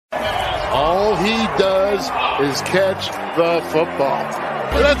he does is catch the football.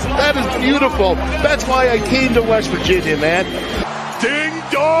 That is beautiful. That's why I came to West Virginia, man. Ding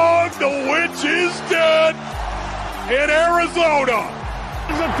dong, the witch is dead in Arizona.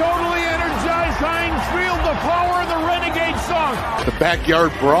 It's a totally energized Heinz Field, the power of the Renegade song. The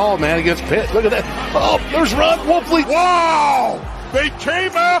backyard brawl, man, against Pitt. Look at that. Oh, there's Ron Wolfley. Wow! They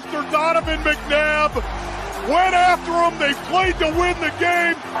came after Donovan McNabb, went after him. They played to win the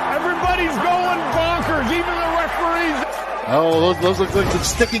game. Everybody's going bonkers, even the referees. Oh, those look like some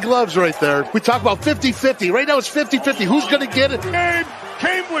sticky gloves right there. We talk about 50-50. Right now it's 50-50. Who's going to get it? Game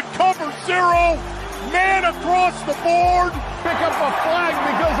came with cover zero. Man across the board. Pick up a flag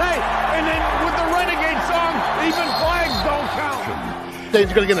because, hey, and then with the Renegade song, even flags don't count.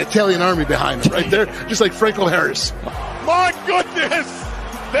 Dave's going to get an Italian army behind him right there, just like Franco Harris. My goodness,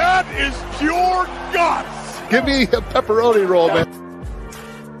 that is pure guts. Give me a pepperoni roll, man.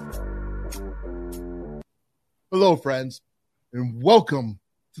 Hello, friends, and welcome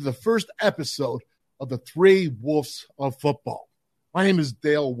to the first episode of the Three Wolves of Football. My name is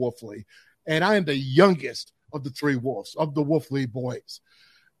Dale Wolfley, and I am the youngest of the three Wolves, of the Wolfley boys.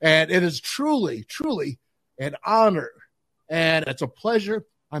 And it is truly, truly an honor, and it's a pleasure.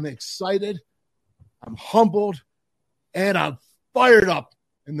 I'm excited, I'm humbled, and I'm fired up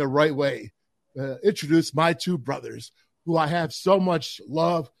in the right way to introduce my two brothers who I have so much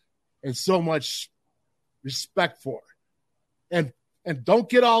love and so much respect for. And don't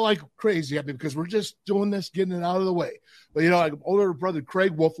get all like crazy at me because we're just doing this, getting it out of the way. But, like older brother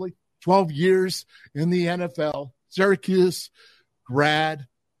Craig Wolfley, 12 years in the NFL, Syracuse grad.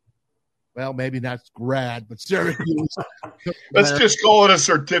 Well, maybe not grad, but Syracuse. Let's just call it a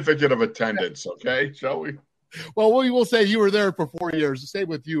certificate of attendance, okay? Shall we? Well, we will say you were there for 4 years. The same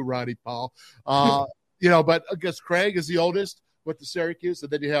with you, Ronnie Paul. But I guess Craig is the oldest with the Syracuse,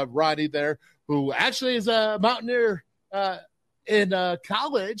 and then you have Ronnie there, who actually is a Mountaineer in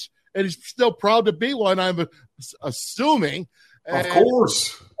college, and he's still proud to be one, I'm assuming. Of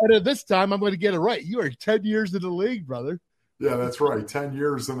course. And at this time, I'm going to get it right. You are 10 years in the league, brother. Yeah, that's right. 10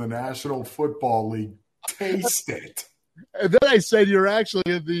 years in the National Football League. Taste it. And then I said you're actually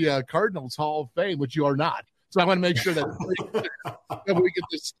in the Cardinals Hall of Fame, which you are not. So I want to make sure that we get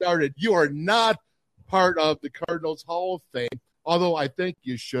this started. You are not part of the Cardinals Hall of Fame, although I think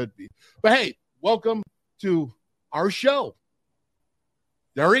you should be. But, hey, welcome to our show.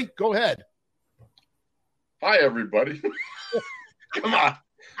 Derry, go ahead. Hi, everybody. Come on.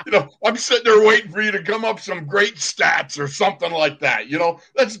 I'm sitting there waiting for you to come up some great stats or something like that.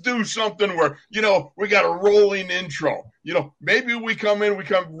 Let's do something where, we got a rolling intro. Maybe we come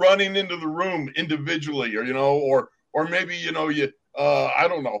running into the room individually or maybe, I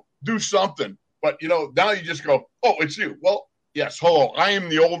don't know, do something. But, now you just go, oh, it's you. Well, yes, hello, I am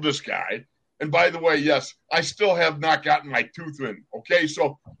the oldest guy. And by the way, yes, I still have not gotten my tooth in. Okay,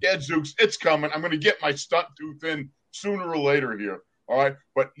 so, Gadzooks, it's coming. I'm going to get my stunt tooth in sooner or later here. All right.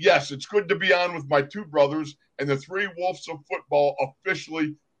 But yes, it's good to be on with my two brothers, and the Three Wolves of Football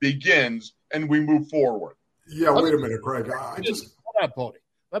officially begins and we move forward. Yeah, wait a minute, Craig. Hold on, Pony.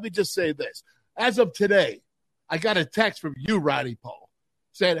 Let me just say this. As of today, I got a text from you, Roddy Paul,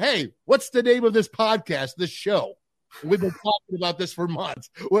 saying, hey, what's the name of this podcast, this show? We've been talking about this for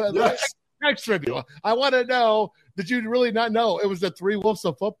months. Well, yes. Text from you. I want to know, did you really not know it was the Three Wolves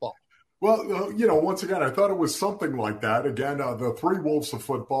of Football? Well, once again, I thought it was something like that. Again, the Three Wolves of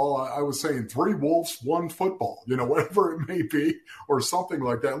Football, I was saying three wolves, one football, whatever it may be, or something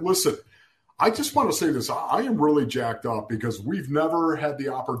like that. Listen, I just want to say this. I am really jacked up because we've never had the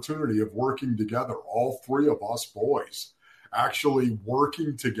opportunity of working together, all three of us boys actually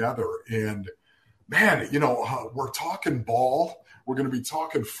working together. And, man, we're talking ball. We're going to be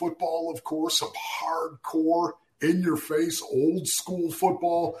talking football, of course, some hardcore in-your-face, old-school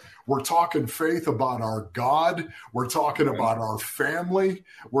football. We're talking faith about our God. We're talking about our family.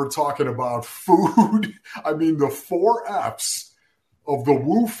 We're talking about food. I mean, the 4 F's of the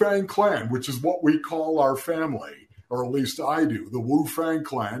Wu Fang clan, which is what we call our family, or at least I do, the Wu Fang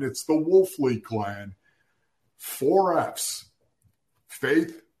clan. It's the Wolfley clan. 4 F's: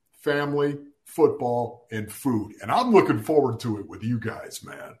 faith, family, football, and food. And I'm looking forward to it with you guys,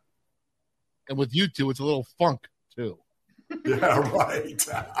 man. And with you two, it's a little funk, too. Yeah, right.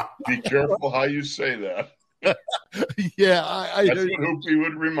 Be careful how you say that. Yeah, I That's what Hoopy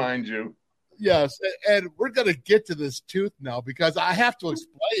would remind you. Yes, and we're going to get to this tooth now because I have to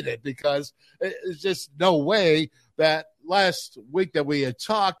explain it because it's just no way that last week that we had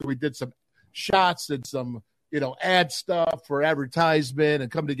talked, we did some shots and some, ad stuff for advertisement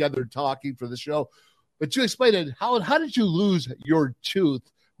and come together talking for the show. But you explained it. How did you lose your tooth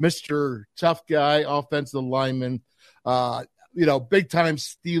Mr. Tough Guy, offensive lineman, big time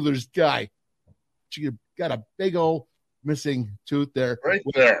Steelers guy. You got a big old missing tooth there. Right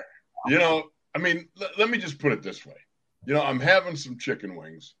there. Let me just put it this way. I'm having some chicken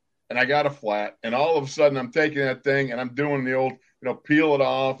wings and I got a flat, and all of a sudden I'm taking that thing and I'm doing the old, peel it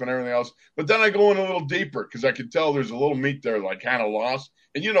off and everything else. But then I go in a little deeper because I can tell there's a little meat there that I kind of lost.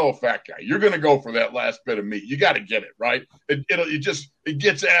 And a fat guy, you're going to go for that last bit of meat. You got to get it, right? It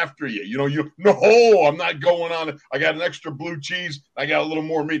gets after you. No, I'm not going on it. I got an extra blue cheese. I got a little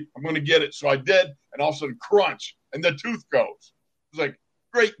more meat. I'm going to get it. So I did, and all of a sudden, crunch, and the tooth goes. It's like,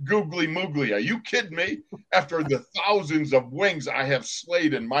 great googly moogly. Are you kidding me? After the thousands of wings I have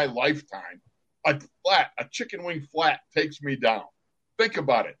slayed in my lifetime, a chicken wing flat takes me down. Think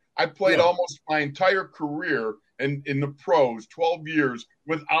about it. I played almost my entire career in the pros, 12 years,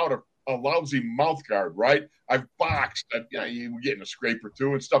 without a lousy mouth guard, right? I've boxed, you get in a scrape or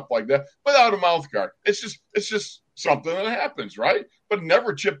two and stuff like that, without a mouth guard. It's just something that happens, right? But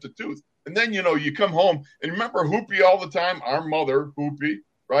never chipped a tooth. And then, you come home and remember Hoopy all the time, our mother, Hoopy,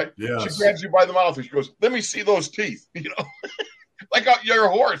 right? Yes. She grabs you by the mouth and she goes, let me see those teeth, like you're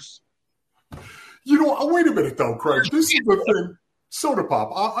a horse. Wait a minute though, Craig. This is the thing. Soda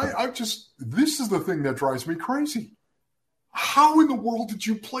Pop, this is the thing that drives me crazy. How in the world did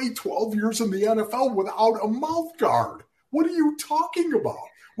you play 12 years in the NFL without a mouth guard? What are you talking about?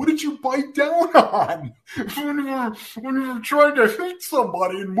 What did you bite down on when you were trying to hit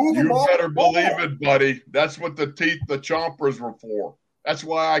somebody and move them off? You better believe it, buddy. That's what the chompers were for. That's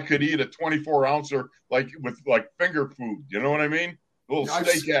why I could eat a 24-ouncer with finger food. You know what I mean? A little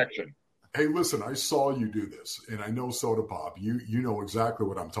steak action. Hey, listen, I saw you do this, and I know Soda Pop. You know exactly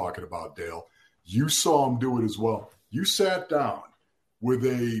what I'm talking about, Dale. You saw him do it as well. You sat down with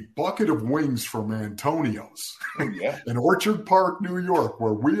a bucket of wings from Antonio's in Orchard Park, New York,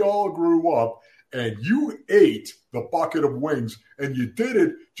 where we all grew up, and you ate the bucket of wings, and you did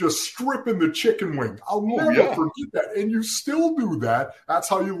it just stripping the chicken wing. I'll never forget that. And you still do that. That's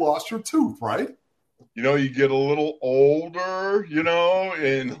how you lost your tooth, right? You get a little older,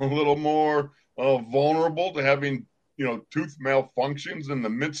 and a little more vulnerable to having, tooth malfunctions in the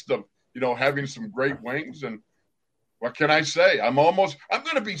midst of, having some great wings. And what can I say? I'm going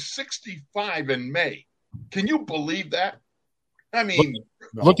to be 65 in May. Can you believe that? I mean,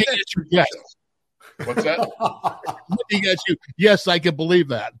 looking at you, yes. What's that? Looking at you, yes, I can believe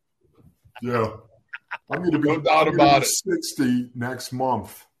that. Yeah. I'm going to be, no doubt about it. 60 next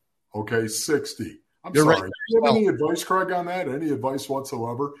month. Okay, 60. You're sorry. right. Do you have any advice, Craig, on that? Any advice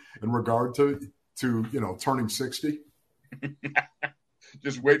whatsoever in regard to turning 60?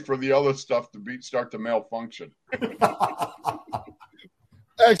 Just wait for the other stuff to start to malfunction.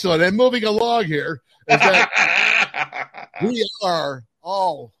 Excellent. And moving along here, is that we are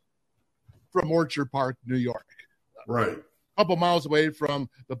all from Orchard Park, New York. Right. A couple miles away from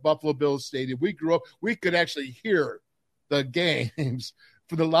the Buffalo Bills Stadium. We grew up, we could actually hear the games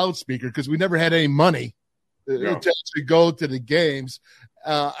for the loudspeaker because we never had any money to actually go to the games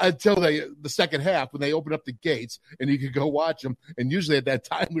until the second half when they opened up the gates and you could go watch them. And usually at that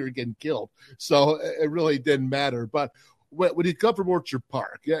time we were getting killed. So it really didn't matter. But when you come from Orchard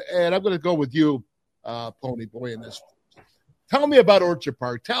Park, and I'm going to go with you, Pony Boy, in this. Tell me about Orchard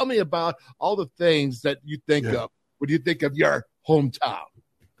Park. Tell me about all the things that you think of when you think of your hometown.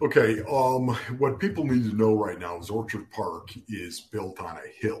 Okay, what people need to know right now is Orchard Park is built on a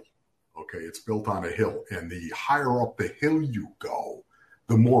hill. Okay, it's built on a hill, and the higher up the hill you go,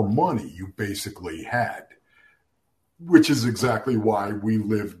 the more money you basically had, which is exactly why we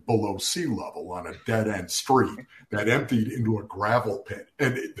lived below sea level on a dead-end street that emptied into a gravel pit.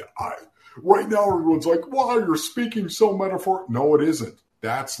 And right now everyone's like, wow, you're speaking so metaphor. No, it isn't.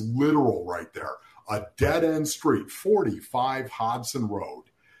 That's literal right there. A dead-end street, 45 Hodson Road,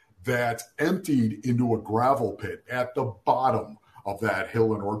 that emptied into a gravel pit at the bottom of that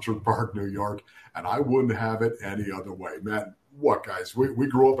hill in Orchard Park, New York, and I wouldn't have it any other way. Man, what, guys? We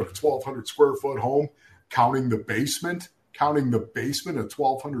grew up in a 1,200 square foot home, counting the basement, a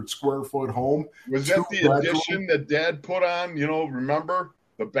 1,200 square foot home. Was that the addition that Dad put on, remember?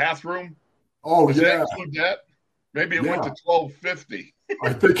 The bathroom? Oh, Does that include that? Maybe it went to 1,250.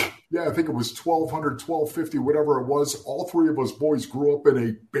 I think it was 1,200, 1,250, whatever it was. All three of us boys grew up in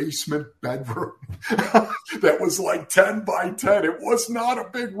a basement bedroom that was like 10 by 10. It was not a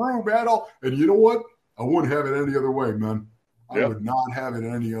big room at all. And you know what? I wouldn't have it any other way, man. I would not have it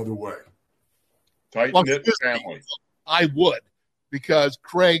any other way. Tight-knit family. I would, because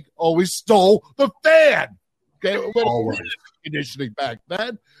Craig always stole the fan. Okay, always. Conditioning back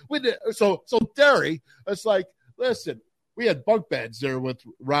then. So Derry, it's like, listen, we had bunk beds there with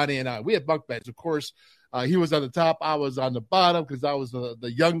Ronnie and I. We had bunk beds. Of course, he was on the top. I was on the bottom because I was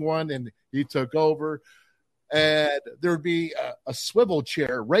the young one, and he took over. And there would be a swivel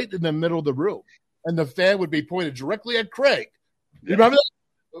chair right in the middle of the room, and the fan would be pointed directly at Craig. You remember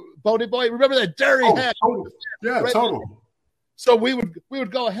that, Bodie Boy? Remember that dairy hat? Totally. Yeah, right totally. There. So we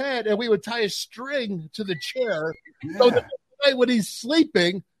would go ahead and we would tie a string to the chair. Yeah. So that night when he's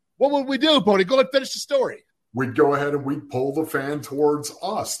sleeping, what would we do, Bodie? Go and finish the story. We'd go ahead and we'd pull the fan towards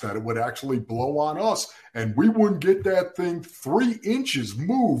us, that it would actually blow on us, and we wouldn't get that thing 3 inches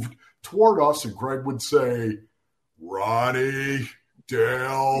moved toward us, and Greg would say, Ronnie,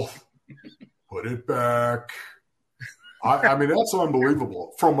 Dale, put it back. I mean, that's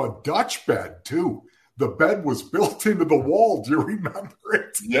unbelievable. From a Dutch bed, too. The bed was built into the wall. Do you remember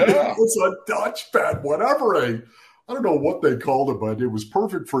it? Yeah. It was a Dutch bed, whatever. I don't know what they called it, but it was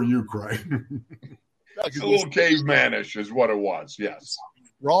perfect for you, Craig. It's a little cavemanish is what it was, yes.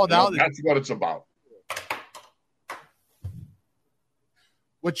 Raw down. That's what it's about.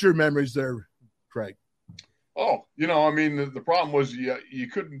 What's your memories there, Craig? Oh, I mean, the problem was you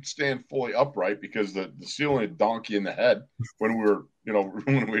couldn't stand fully upright because the ceiling had donkey in the head when we were,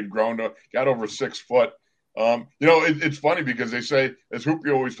 when we had grown up, got over 6 foot. It's funny because they say, as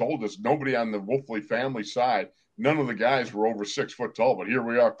Hoopy always told us, nobody on the Wolfley family side, none of the guys were over 6 foot tall, but here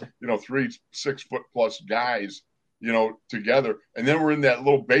we are, 3 6 foot plus guys, together. And then we're in that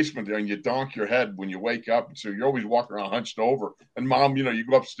little basement there and you donk your head when you wake up. And so you're always walking around hunched over. And Mom, you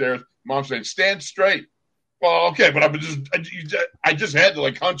go upstairs, Mom's saying, stand straight. Well, okay, but I just had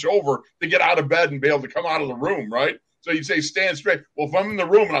to hunch over to get out of bed and be able to come out of the room, right? So you say stand straight. Well, if I'm in the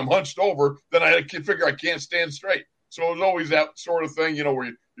room and I'm hunched over, then I can figure I can't stand straight. So it was always that sort of thing,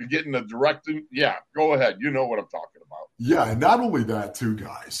 where you're getting the direction. Yeah, go ahead. You know what I'm talking about. Yeah, and not only that, too,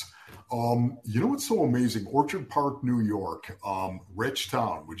 guys. What's so amazing? Orchard Park, New York, rich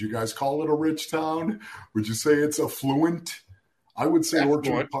town. Would you guys call it a rich town? Would you say it's affluent? I would say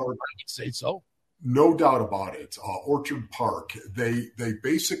Orchard Park. I would say so. No doubt about it. Orchard Park, they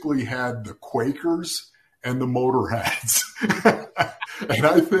basically had the Quakers and the Motorheads. And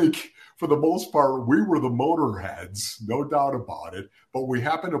I think for the most part, we were the Motorheads, no doubt about it. But we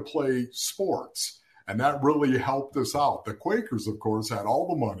happened to play sports, and that really helped us out. The Quakers, of course, had all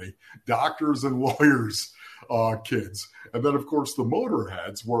the money, doctors and lawyers, kids. And then, of course, the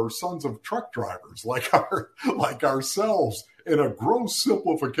Motorheads were sons of truck drivers like ourselves. In a gross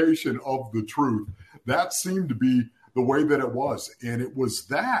simplification of the truth, that seemed to be the way that it was. And it was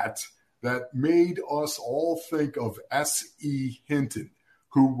that made us all think of S.E. Hinton,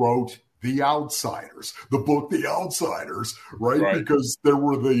 who wrote The Outsiders, the book The Outsiders, right? Because there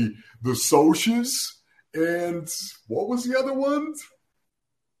were the Socias, and what was the other one?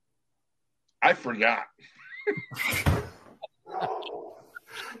 I forgot.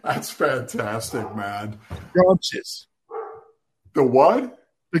 That's fantastic, man. Gaunches. The what?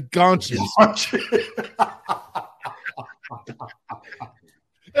 The Gaunches.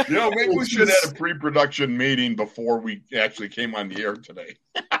 Maybe we should have a pre-production meeting before we actually came on the air today.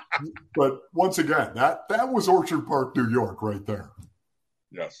 But once again, that was Orchard Park, New York, right there.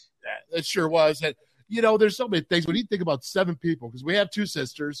 Yes. It sure was. And, there's so many things. When you think about 7 people, because we have 2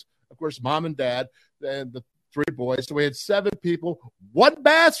 sisters, of course, Mom and Dad, and the 3 boys. So we had 7 people, 1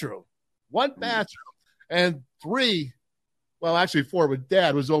 bathroom, and 3. Well, actually 4, but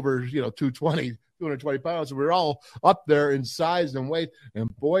Dad was over, 220 pounds. So we were all up there in size and weight. And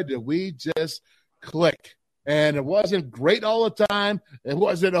boy, did we just click. And it wasn't great all the time. It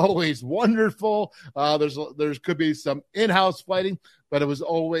wasn't always wonderful. There could be some in-house fighting, but it was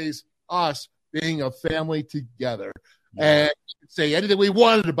always us being a family together. Yeah. And we could say anything we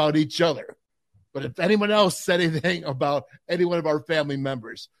wanted about each other. But if anyone else said anything about any one of our family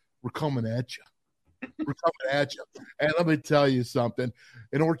members, we're coming at you. We're coming at you. And let me tell you something.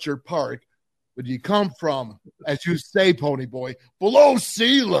 In Orchard Park, when you come from, as you say, Pony Boy, below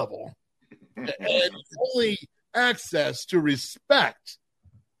sea level, and only access to respect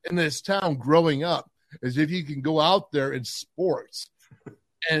in this town growing up is if you can go out there in sports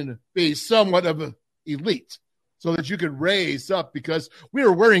and be somewhat of an elite so that you can raise up, because we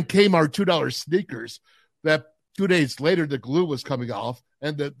were wearing Kmart $2 sneakers that 2 days later, the glue was coming off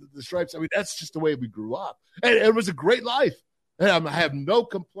and the stripes. I mean, that's just the way we grew up. And it was a great life. And I have no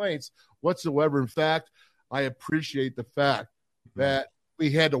complaints whatsoever. In fact, I appreciate the fact that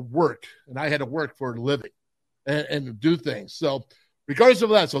we had to work, and I had to work for a living and do things. So regardless of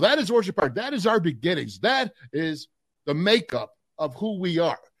that, so that is Orchard Park. That is our beginnings. That is the makeup of who we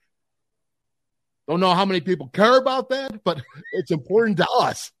are. Don't know how many people care about that, but it's important to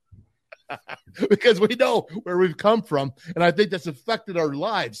us. because we know where we've come from. And I think that's affected our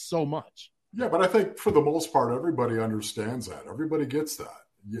lives so much. Yeah, but I think for the most part, everybody understands that. Everybody gets that.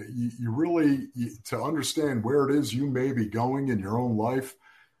 You really, to understand where it is you may be going in your own life,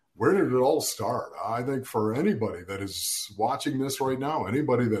 where did it all start? I think for anybody that is watching this right now,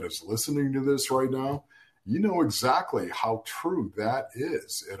 anybody that is listening to this right now, you know exactly how true that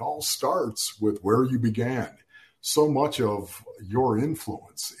is. It all starts with where you began. So much of your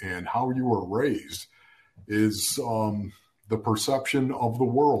influence and how you were raised is the perception of the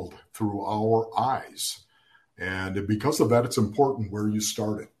world through our eyes. And because of that, it's important where you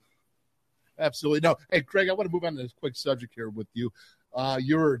started. Absolutely. No. Hey, Craig, I want to move on to this quick subject here with you.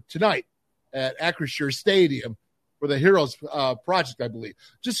 You're tonight at Acrisure Stadium for the Heroes Project, I believe.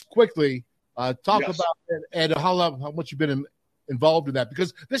 Just quickly talk about it and how much you've been involved in that,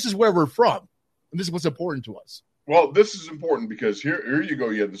 because this is where we're from, and this is what's important to us. Well, this is important because here you go.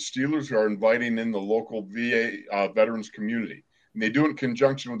 You have the Steelers who are inviting in the local VA veterans community, and they do it in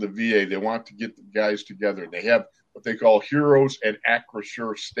conjunction with the VA. They want to get the guys together. They have what they call Heroes at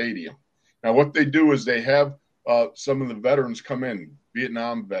Acrisure Stadium. Now, what they do is they have some of the veterans come in,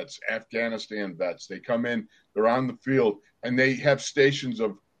 Vietnam vets, Afghanistan vets. They come in, they're on the field, and they have stations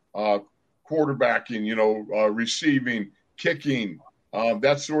of quarterbacking, receiving, kicking,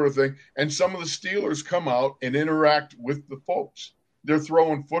 that sort of thing. And some of the Steelers come out and interact with the folks. They're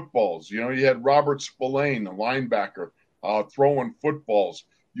throwing footballs. You had Robert Spillane, the linebacker, throwing footballs.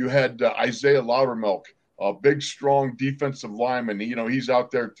 You had Isaiah Loudermilk, a big, strong defensive lineman. He's out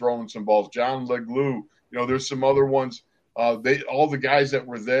there throwing some balls. John Leglue. There's some other ones. All the guys that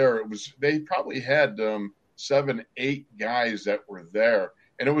were there, they probably had 7-8 guys that were there.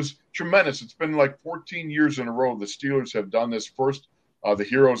 And it was tremendous. It's been like 14 years in a row the Steelers have done this. First, the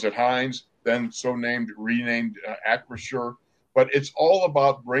Heroes at Heinz, then renamed Acrisure. But it's all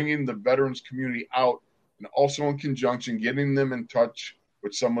about bringing the veterans community out, and also in conjunction, getting them in touch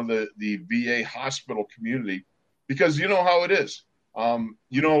with some of the VA hospital community, because you know how it is.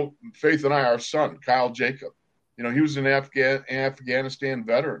 Faith and I, our son, Kyle Jacob, he was an Afghanistan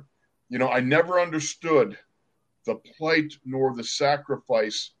veteran. I never understood the plight nor the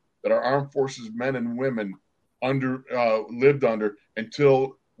sacrifice that our armed forces men and women lived under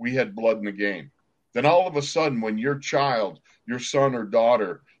until we had blood in the game. Then all of a sudden, when your child, your son or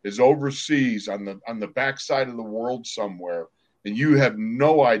daughter, is overseas on the backside of the world somewhere, and you have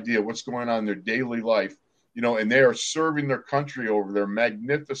no idea what's going on in their daily life, and they are serving their country over there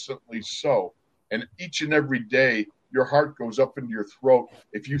magnificently so. And each and every day, your heart goes up into your throat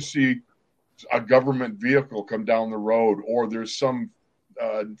if you see a government vehicle come down the road, or there's some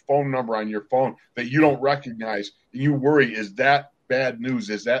phone number on your phone that you don't recognize, and you worry, is that bad news?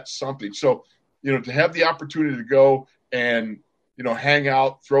 Is that something? So, to have the opportunity to go and, hang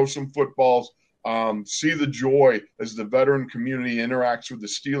out, throw some footballs, see the joy as the veteran community interacts with the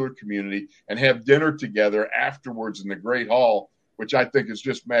Steeler community, and have dinner together afterwards in the Great Hall, which I think is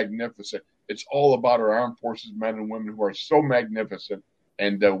just magnificent. It's all about our armed forces men and women who are so magnificent,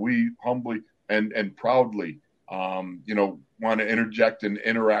 and we humbly and proudly, want to interject and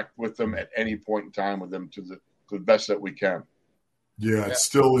interact with them at any point in time with them to the best that we can. Yeah, it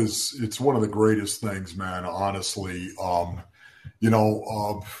still is. It's one of the greatest things, man, honestly.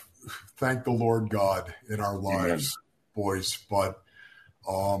 Thank the Lord God in our lives, boys. But,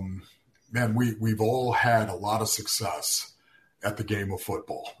 man, we've all had a lot of success at the game of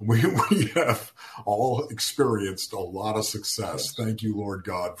football. We have all experienced a lot of success. Thank you, Lord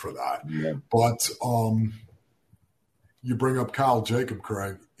God, for that. Yeah. But you bring up Kyle Jacob,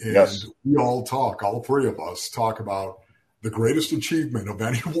 Craig, and we all three of us talk about the greatest achievement of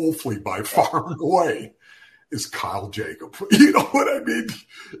any Wolfley by far and away is Kyle Jacob. You know what I mean?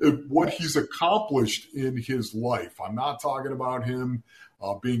 What he's accomplished in his life. I'm not talking about him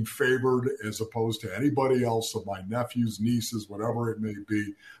being favored as opposed to anybody else of my nephews, nieces, whatever it may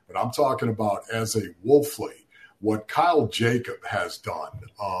be. But I'm talking about as a Wolfley, what Kyle Jacob has done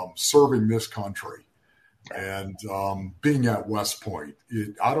serving this country and being at West Point.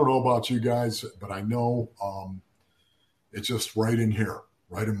 I don't know about you guys, but I know it's just right in here,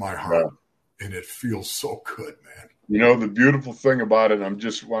 right in my heart. Right. And it feels so good, man. The beautiful thing about it, I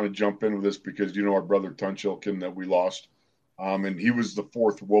just want to jump in with this because, our brother Tunchilkin that we lost, and he was the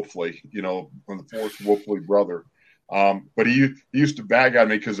fourth Wolfley, the fourth Wolfley brother. But he used to bag on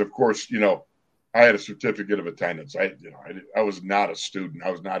me because, of course, I had a certificate of attendance. I was not a student.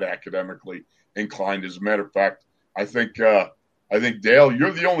 I was not academically inclined. As a matter of fact, I think Dale,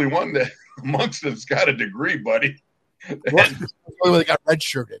 you're the only one that amongst us got a degree, buddy. They got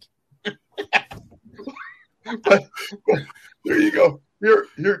redshirted. but there you go.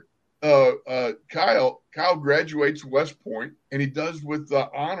 Kyle graduates West Point, and he does with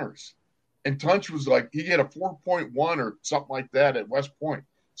honors. And Tunch was like, he had a 4.1 or something like that at West Point.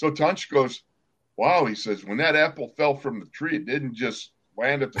 So Tunch goes, wow, he says, when that apple fell from the tree, it didn't just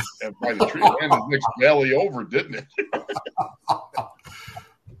land by the tree. It landed next valley over, didn't it?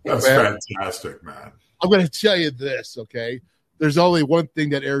 That's fantastic, man. I'm going to tell you this, okay? There's only one thing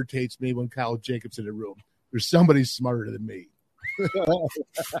that irritates me when Kyle Jacobs in the room. There's somebody smarter than me.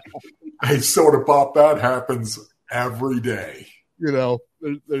 Hey, soda pop, that happens every day. You know,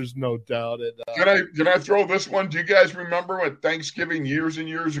 there's no doubt. Can I throw this one? Do you guys remember at Thanksgiving years and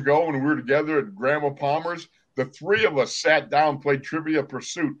years ago when we were together at Grandma Palmer's? The three of us sat down, played Trivia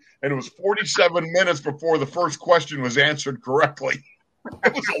Pursuit, and it was 47 minutes before the first question was answered correctly.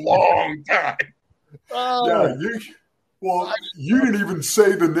 It was a long time. Oh. Yeah, you didn't even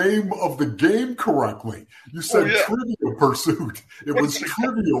say the name of the game correctly. You said Trivial Pursuit. It was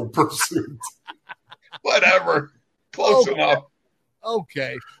Trivial Pursuit. Whatever. Close enough.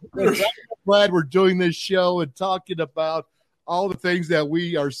 Okay. I'm glad we're doing this show and talking about all the things that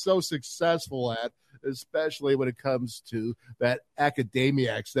we are so successful at, especially when it comes to that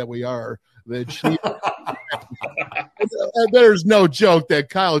academiacs that we are. And there's no joke that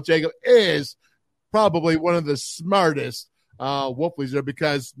Kyle Jacob is probably one of the smartest Wolfleys there,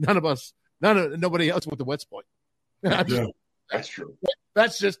 because nobody else went to West Point. Yeah, that's true.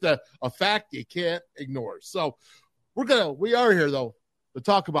 That's just a fact you can't ignore. So we are here though to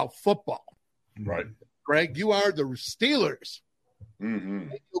talk about football. Right. Greg, you are the Steelers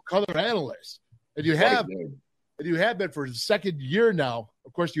color analyst, and you have been for the second year now.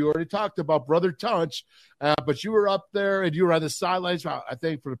 Of course, you already talked about Brother Tunch, but you were up there and you were on the sidelines, I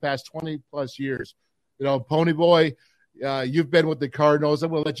think, for the past 20-plus years. You know, Pony Boy, you've been with the Cardinals. I'm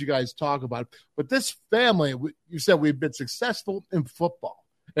going to let you guys talk about it. But this family, you said we've been successful in football.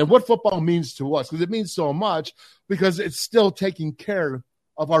 And what football means to us, because it means so much, because it's still taking care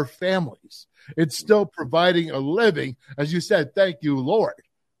of our families. It's still providing a living. As you said, thank you, Lord,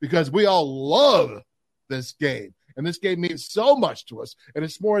 because we all love this game. And this game means so much to us. And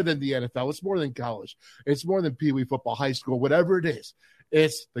it's more than the NFL. It's more than college. It's more than Pee Wee football, high school, whatever it is.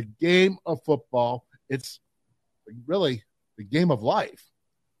 It's the game of football. It's really the game of life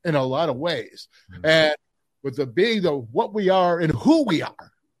in a lot of ways. Mm-hmm. And with the being what we are and who we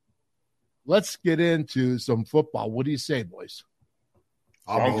are, let's get into some football. What do you say, boys?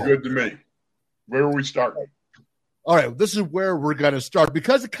 Sounds good to me. Where are we starting? All right, this is where we're going to start,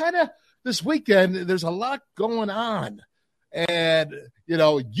 because it kind of this weekend, there's a lot going on. And, you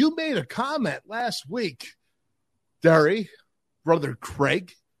know, you made a comment last week, Derry, Brother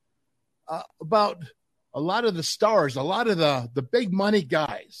Craig, about a lot of the stars, a lot of the big money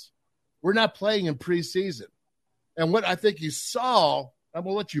guys were not playing in preseason. And what I think you saw, I'm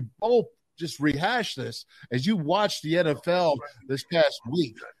going to let you both just rehash this, as you watched the NFL this past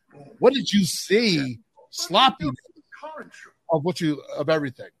week. What did you see sloppiness of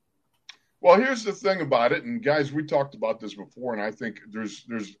everything? Well, here's the thing about it, and guys, we talked about this before, and I think there's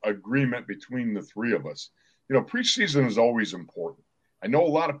agreement between the three of us. You know, preseason is always important. I know a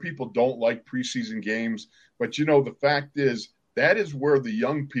lot of people don't like preseason games, but, you know, the fact is that is where the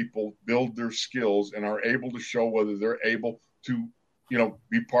young people build their skills and are able to show whether they're able to, you know,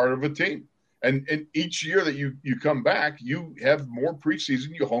 be part of a team. And each year that you come back, you have more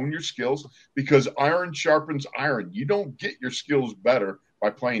preseason, you hone your skills, because iron sharpens iron. You don't get your skills better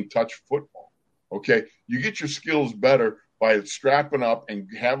by playing touch football, okay? You get your skills better by strapping up and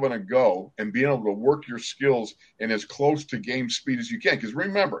having a go and being able to work your skills in as close to game speed as you can. Because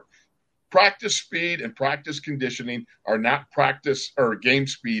remember, practice speed and practice conditioning are not practice or game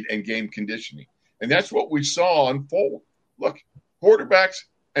speed and game conditioning. And that's what we saw unfold. Look, quarterbacks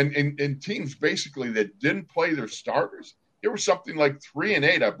and teams basically that didn't play their starters, there was something like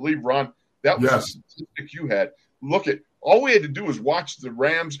 3-8, I believe, Ron. That was a statistic you had. Look at, all we had to do was watch the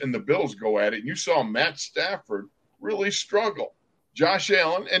Rams and the Bills go at it, and you saw Matt Stafford really struggle. Josh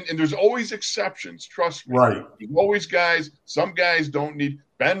Allen, and there's always exceptions, trust me. Right. There's always guys, some guys don't need.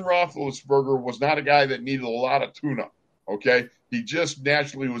 Ben Roethlisberger was not a guy that needed a lot of tune-up, okay? He just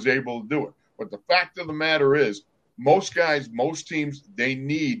naturally was able to do it. But the fact of the matter is, most guys, most teams, they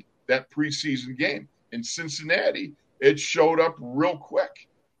need that preseason game. In Cincinnati, it showed up real quick.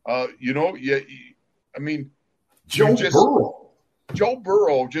 Joe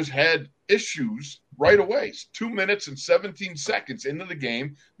Burrow just had issues right away. It's 2 minutes and 17 seconds into the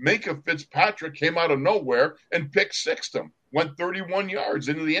game. Minka Fitzpatrick came out of nowhere and pick-sixed him. Went 31 yards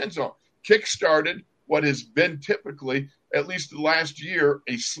into the end zone. Kick-started what has been typically, at least the last year,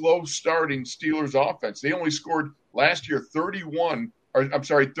 a slow-starting Steelers offense. They only scored last year 31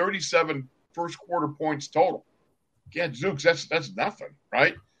 37 first quarter points total. Gadzooks, that's nothing,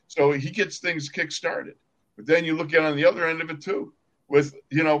 right? So he gets things kick-started. But then you look at on the other end of it too, with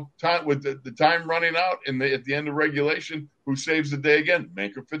time, with the time running out at the end of regulation, who saves the day again?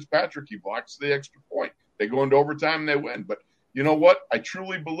 Minkah Fitzpatrick. He blocks the extra point. They go into overtime and they win. But you know what? I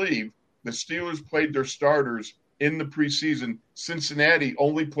truly believe the Steelers played their starters in the preseason. Cincinnati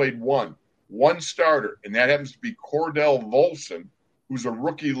only played one starter, and that happens to be Cordell Volson, who's a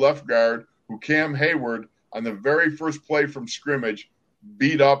rookie left guard who Cam Hayward on the very first play from scrimmage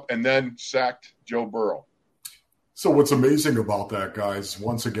beat up and then sacked Joe Burrow. So what's amazing about that, guys,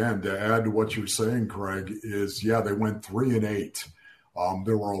 once again, to add to what you're saying, Craig, is, they went 3-8.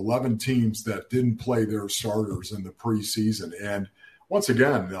 There were 11 teams that didn't play their starters in the preseason. And once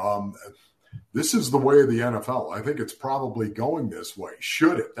again, this is the way of the NFL. I think it's probably going this way.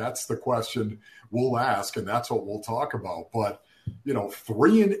 Should it? That's the question we'll ask, and that's what we'll talk about. But,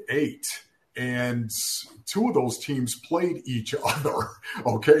 3-8. And two of those teams played each other.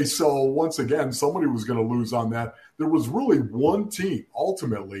 Okay, so once again, somebody was going to lose on that. There was really one team,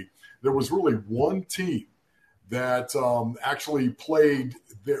 ultimately, that actually played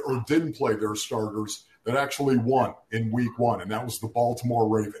or didn't play their starters that actually won in week one, and that was the Baltimore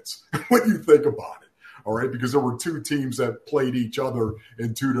Ravens, when you think about it. All right, because there were two teams that played each other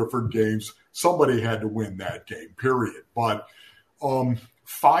in two different games. Somebody had to win that game, period. But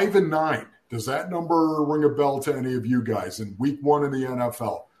 5-9. Does that number ring a bell to any of you guys in week one in the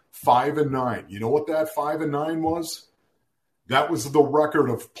NFL? 5-9. You know what that 5-9 was? That was the record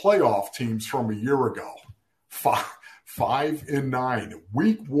of playoff teams from a year ago. 5-9.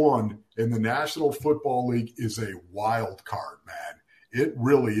 Week one in the National Football League is a wild card, man. It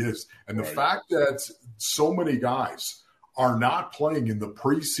really is. And the fact that so many guys are not playing in the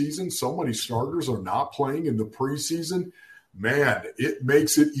preseason, so many starters are not playing in the preseason, man, it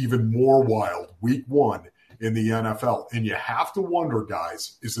makes it even more wild week one in the NFL. And you have to wonder,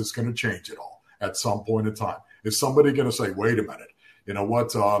 guys, is this going to change at all at some point in time? Is somebody going to say, wait a minute, you know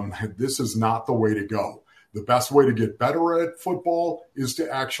what, this is not the way to go. The best way to get better at football is to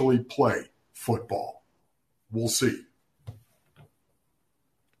actually play football. We'll see.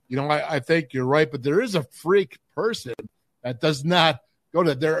 I think you're right, but there is a freak person that does not go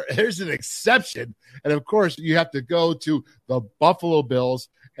to there. Here's an exception. And of course, you have to go to the Buffalo Bills,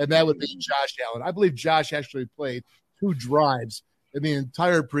 and that would be Josh Allen. I believe Josh actually played 2 drives in the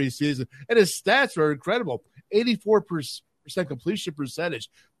entire preseason, and his stats are incredible. 84% completion percentage,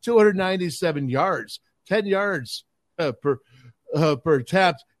 297 yards, 10 yards per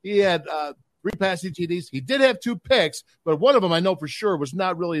attempt. He had 3 passing TDs. He did have 2 picks, but one of them I know for sure was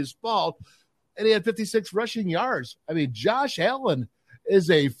not really his fault. And he had 56 rushing yards. I mean, Josh Allen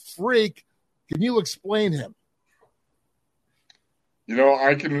is a freak. Can you explain him?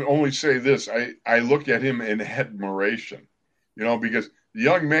 I can only say this. I look at him in admiration, because the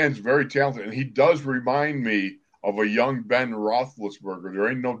young man's very talented, and he does remind me of a young Ben Roethlisberger. There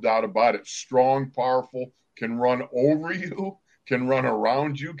ain't no doubt about it. Strong, powerful, can run over you, can run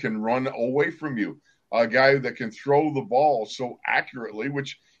around you, can run away from you. A guy that can throw the ball so accurately,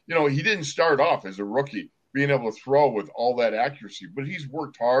 which, he didn't start off as a rookie being able to throw with all that accuracy, but he's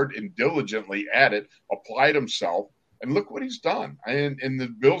worked hard and diligently at it, applied himself, and look what he's done. And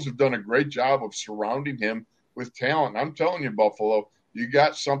the Bills have done a great job of surrounding him with talent. I'm telling you, Buffalo, you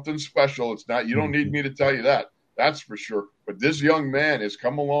got something special. It's not, you don't need me to tell you that. That's for sure. But this young man has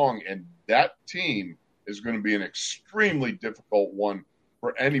come along, and that team is going to be an extremely difficult one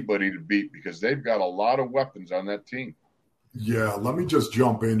for anybody to beat because they've got a lot of weapons on that team. Yeah, let me just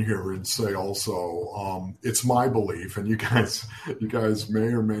jump in here and say also, it's my belief, and you guys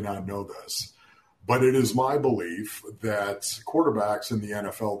may or may not know this, but it is my belief that quarterbacks in the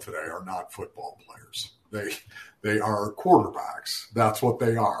NFL today are not football players. They are quarterbacks. That's what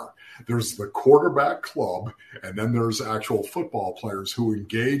they are. There's the quarterback club, and then there's actual football players who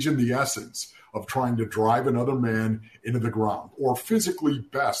engage in the essence of trying to drive another man into the ground or physically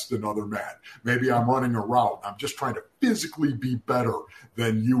best another man. Maybe I'm running a route. I'm just trying to physically be better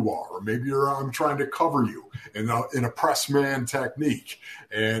than you are. Or maybe I'm trying to cover you in a press man technique.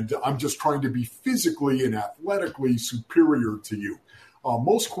 And I'm just trying to be physically and athletically superior to you.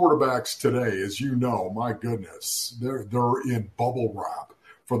 Most quarterbacks today, as you know, my goodness, they're in bubble wrap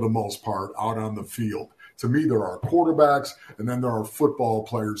for the most part out on the field. To me, there are quarterbacks, and then there are football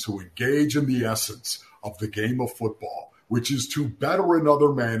players who engage in the essence of the game of football, which is to better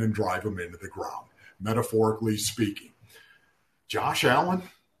another man and drive him into the ground, metaphorically speaking. Josh Allen,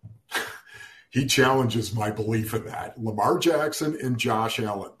 he challenges my belief in that. Lamar Jackson and Josh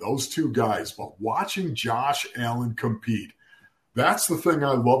Allen, those two guys. But watching Josh Allen compete, That's the thing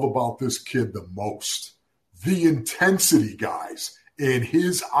I love about this kid the most. The intensity, guys, in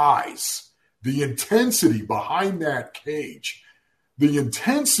his eyes, the intensity behind that cage, the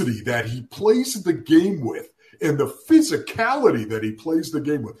intensity that he plays the game with, and the physicality that he plays the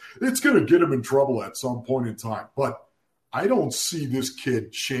game with. It's going to get him in trouble at some point in time. But I don't see this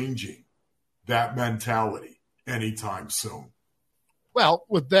kid changing that mentality anytime soon. Well,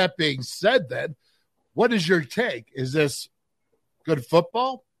 with that being said, then, what is your take? Is this good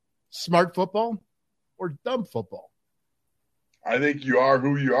football, smart football, or dumb football? I think you are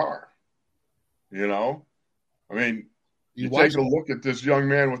who you are. You know? I mean, you take a look at this young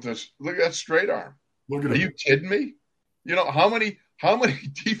man with this. Look at that straight arm. Look at Are you kidding me? You know, how many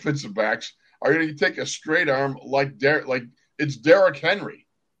defensive backs are going to take a straight arm like it's Derrick Henry?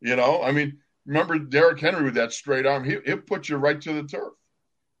 You know, I mean, remember Derrick Henry with that straight arm? He'll put you right to the turf.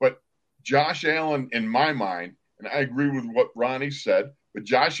 But Josh Allen, in my mind, and I agree with what Ronnie said, but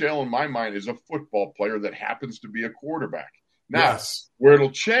Josh Allen, in my mind, is a football player that happens to be a quarterback. Now, where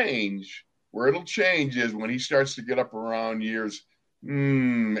it'll change is when he starts to get up around years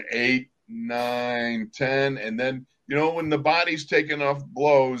 8, 9, 10, and then, you know, when the body's taking enough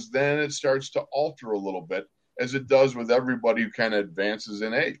blows, then it starts to alter a little bit, as it does with everybody who kind of advances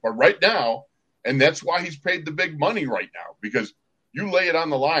in age. But right now, and that's why he's paid the big money right now, because you lay it on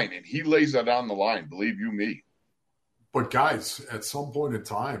the line, and he lays it on the line, believe you me. But guys, at some point in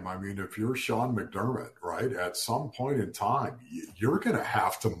time, I mean, if you're Sean McDermott, right, at some point in time, you're going to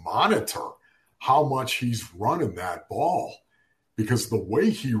have to monitor how much he's running that ball, because the way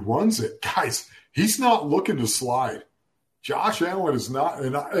he runs it, guys, he's not looking to slide. Josh Allen is not,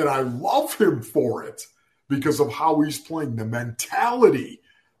 and I love him for it because of how he's playing, the mentality.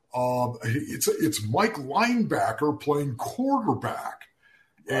 It's Mike linebacker playing quarterback.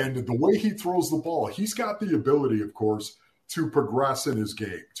 And the way he throws the ball, he's got the ability, of course, to progress in his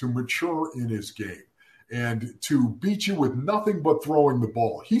game, to mature in his game, and to beat you with nothing but throwing the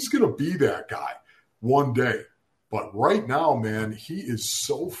ball. He's going to be that guy one day. But right now, man, he is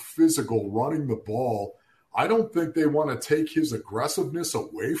so physical running the ball. I don't think they want to take his aggressiveness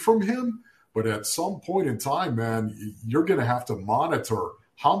away from him. But at some point in time, man, you're going to have to monitor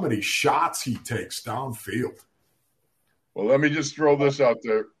how many shots he takes downfield. Well, let me just throw this out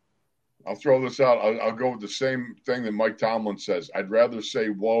there. I'll throw this out. I'll go with the same thing that Mike Tomlin says. I'd rather say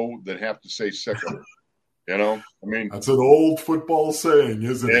whoa than have to say sicker. You know, I mean, that's an old football saying,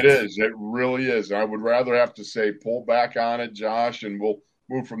 isn't it? It is. It really is. I would rather have to say pull back on it, Josh, and we'll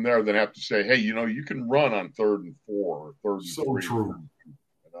move from there than have to say, hey, you know, you can run on 3rd and 4 or 3rd and 3. So true.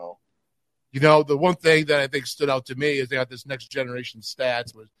 You know, the one thing that I think stood out to me is they got this next generation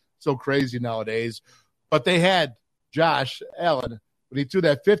stats, was so crazy nowadays. But they had Josh Allen, when he threw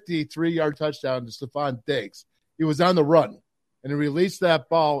that 53-yard touchdown to Stephon Diggs, he was on the run, and he released that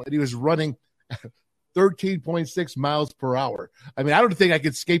ball, and he was running 13.6 miles per hour. I mean, I don't think I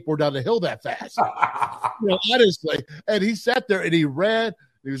could skateboard down the hill that fast. You know, honestly. And he sat there, and he ran.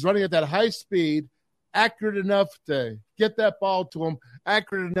 He was running at that high speed, accurate enough to get that ball to him,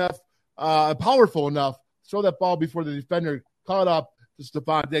 accurate enough, powerful enough to throw that ball before the defender caught up to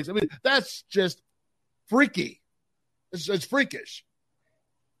Stephon Diggs. I mean, that's just freaky. It's freakish.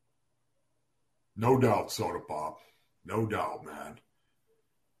 No doubt, Soda Pop. No doubt, man.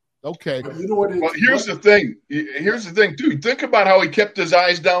 Okay. But you know what? Well, here's the thing. Here's the thing, dude. Think about how he kept his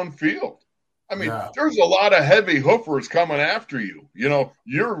eyes downfield. I mean, There's a lot of heavy hoofers coming after you. You know,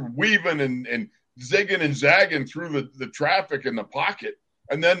 you're weaving and zigging and zagging through the traffic in the pocket.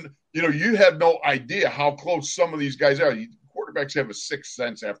 And then, you know, you have no idea how close some of these guys are. Quarterbacks have a sixth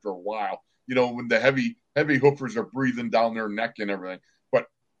sense after a while, you know, when the heavy hoofers are breathing down their neck and everything. But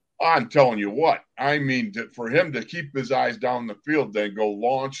I'm telling you what, I mean, for him to keep his eyes down the field, then go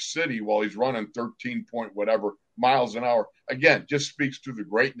launch city while he's running 13 point whatever miles an hour, again, just speaks to the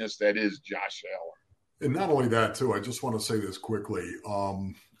greatness that is Josh Allen. And not only that, too, I just want to say this quickly.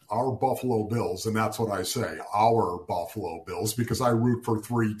 Our Buffalo Bills, and that's what I say, our Buffalo Bills, because I root for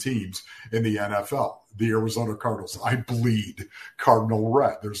 3 teams in the NFL. The Arizona Cardinals. I bleed Cardinal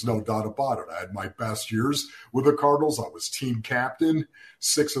red. There's no doubt about it. I had my best years with the Cardinals. I was team captain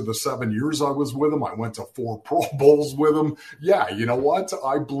 6 of the 7 years I was with them. I went to 4 Pro Bowls with them. Yeah, you know what?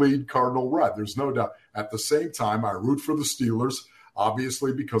 I bleed Cardinal red. There's no doubt. At the same time, I root for the Steelers.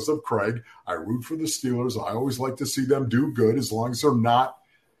 Obviously, because of Craig, I root for the Steelers. I always like to see them do good as long as they're not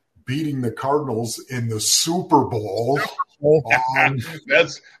beating the Cardinals in the Super Bowl.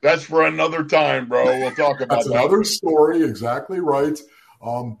 That's for another time, bro. We'll talk about that's another story. Exactly right.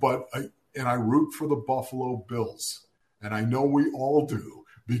 But I root for the Buffalo Bills, and I know we all do,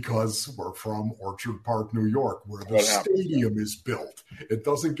 because we're from Orchard Park, New York, where the stadium is built. It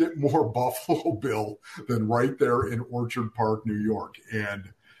doesn't get more Buffalo Bill than right there in Orchard Park, New York. And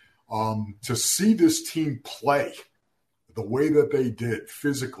to see this team play the way that they did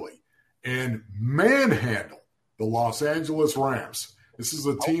physically and manhandle the Los Angeles Rams. This is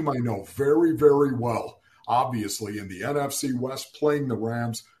a team I know very, very well. Obviously, in the NFC West, playing the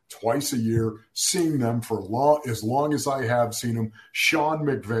Rams twice a year, seeing them for as long as I have seen them. Sean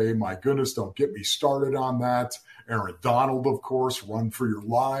McVay, my goodness, don't get me started on that. Aaron Donald, of course, run for your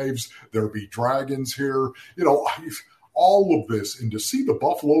lives. There be dragons here. All of this. And to see the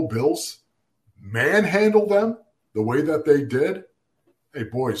Buffalo Bills manhandle them the way that they did, hey,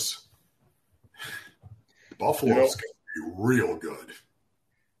 boys, Buffalo's going to be real good.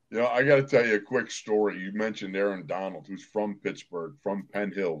 I got to tell you a quick story. You mentioned Aaron Donald, who's from Pittsburgh, from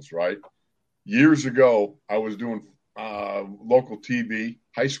Penn Hills, right? Years ago, I was doing local TV,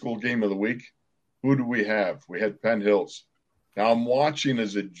 high school game of the week. Who do we have? We had Penn Hills. Now I'm watching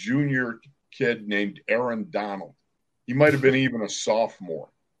as a junior kid named Aaron Donald. He might have been even a sophomore.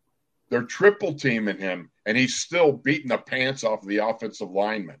 They're triple teaming him, and he's still beating the pants off of the offensive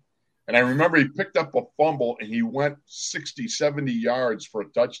lineman. And I remember he picked up a fumble, and he went 60, 70 yards for a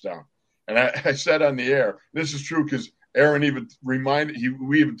touchdown. And I said on the air, this is true because Aaron even we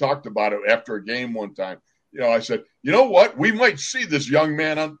even talked about it after a game one time. I said, you know what? We might see this young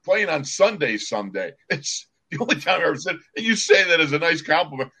man playing on Sundays someday. It's the only time I ever said, and you say that as a nice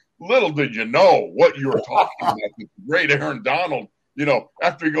compliment. Little did you know what you were talking about. The great Aaron Donald,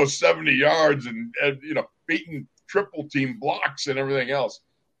 after he goes 70 yards and beating triple team blocks and everything else.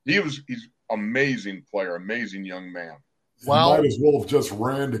 He's amazing player, amazing young man. Well, might as well have just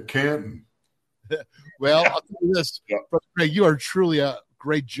ran to Canton. Well, I'll tell you this, Greg, you are truly a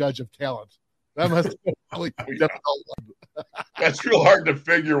great judge of talent. That must be really difficult. That's real hard to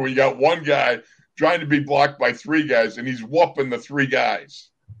figure when you got one guy trying to be blocked by three guys, and he's whooping the three guys.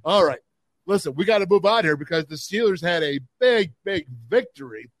 All right. Listen, we got to move on here because the Steelers had a big, big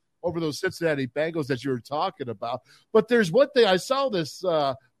victory over those Cincinnati Bengals that you were talking about. But there's one thing. I saw this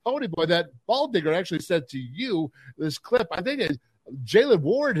Pony Boy that Baldinger actually said to you, this clip. I think it's Jaylen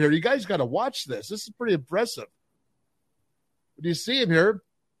Warren here. You guys got to watch this. This is pretty impressive. When you see him here,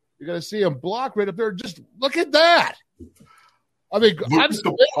 you're going to see him block right up there. Just look at that. I mean, I'm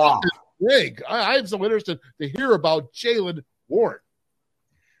so interested, I am so interested to hear about Jaylen Warren.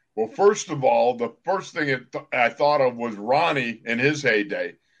 Well, first of all, the first thing I thought of was Ronnie in his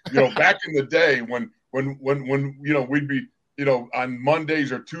heyday. Back in the day when we'd be on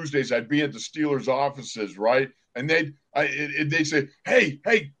Mondays or Tuesdays, I'd be at the Steelers offices, right? And they'd say, hey,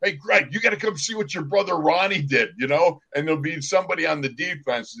 Greg, you got to come see what your brother Ronnie did, And there'll be somebody on the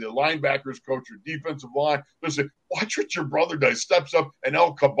defense, the linebackers coach or defensive line. They'll say, watch what your brother does. Steps up and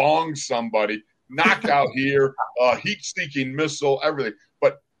El Kabong somebody, knockout here, heat-seeking missile, everything.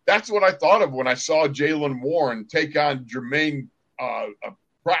 But that's what I thought of when I saw Jaylen Warren take on Jermaine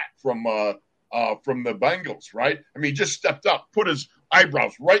Pratt from the Bengals, right? I mean, he just stepped up, put his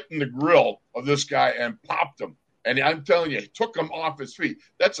eyebrows right in the grill of this guy and popped him. And I'm telling you, he took him off his feet.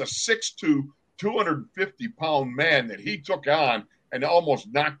 That's a 6'2", 250-pound man that he took on and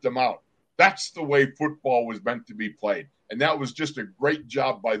almost knocked him out. That's the way football was meant to be played. And that was just a great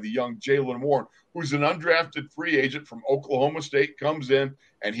job by the young Jaylen Warren, who's an undrafted free agent from Oklahoma State, comes in,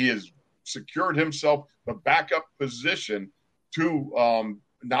 and he has secured himself the backup position to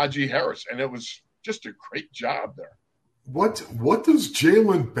Najee Harris. And it was just a great job there. What does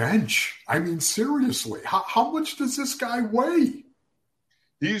Jalen bench? I mean, seriously, how much does this guy weigh?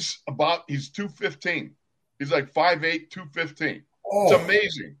 He's 215. He's like 5'8", 215. Oh. It's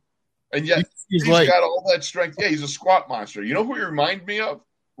amazing. And yet he's got all that strength. Yeah, he's a squat monster. You know who he reminds me of?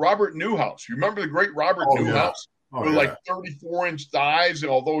 Robert Newhouse. You remember the great Robert Newhouse? With like 34-inch thighs,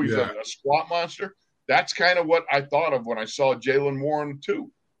 and although he's a squat monster, that's kind of what I thought of when I saw Jaylen Warren too.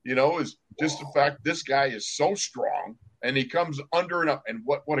 Is just the fact this guy is so strong. And he comes under and up. And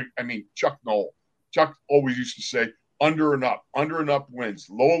Chuck Noll. Chuck always used to say, under and up wins.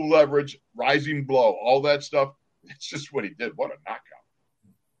 Low leverage, rising blow, all that stuff. It's just what he did. What a knockout.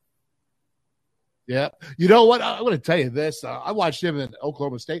 Yeah. You know what? I'm going to tell you this. I watched him in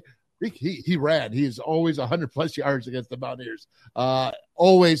Oklahoma State. He ran. He's always 100-plus yards against the Mountaineers.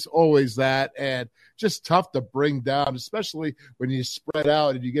 Always that. And just tough to bring down, especially when you spread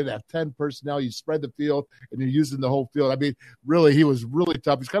out and you get that 10 personnel, you spread the field, and you're using the whole field. I mean, really, he was really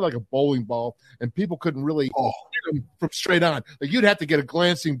tough. He's kind of like a bowling ball, and people couldn't really hit him from straight on. Like, you'd have to get a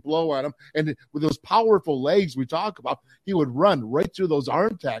glancing blow on him. And with those powerful legs we talk about, he would run right through those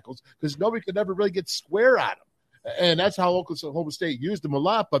arm tackles because nobody could ever really get square on him. And that's how Oklahoma State used him a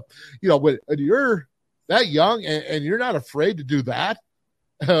lot. But, when you're that young and you're not afraid to do that,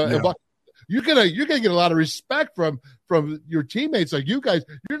 you're gonna get a lot of respect from your teammates. Like you guys,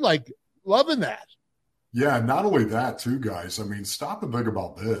 you're like loving that. Yeah, not only that too, guys. I mean, stop and think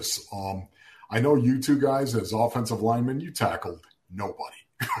about this. I know you two guys as offensive linemen, you tackled nobody.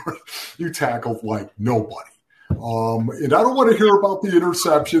 You tackled like nobody. And I don't want to hear about the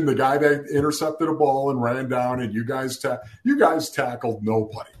interception, the guy that intercepted a ball and ran down, and you guys tackled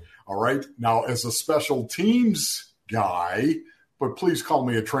nobody. All right. Now, as a special teams guy, but please call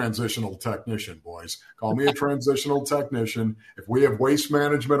me a transitional technician, boys. Call me a transitional technician. If we have waste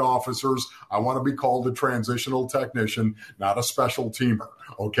management officers, I want to be called a transitional technician, not a special teamer.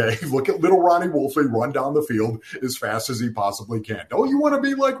 Okay? Look at little Ronnie Wolfley run down the field as fast as he possibly can. Don't you want to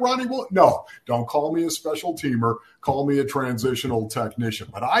be like Ronnie Wolfley? No, don't call me a special teamer. Call me a transitional technician.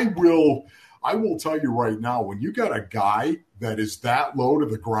 But I will tell you right now, when you got a guy that is that low to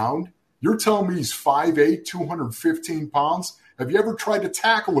the ground, you're telling me he's 5'8", 215 pounds? Have you ever tried to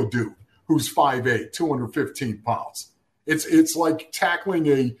tackle a dude who's 5'8", 215 pounds? It's like tackling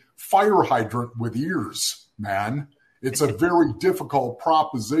a fire hydrant with ears, man. It's a very difficult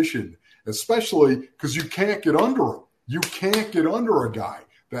proposition, especially because you can't get under him. You can't get under a guy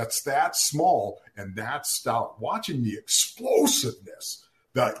that's that small and that stout. Watching the explosiveness,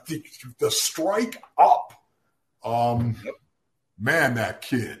 the strike up. Man, that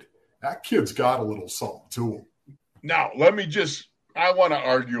kid's got a little something to him. Now, I want to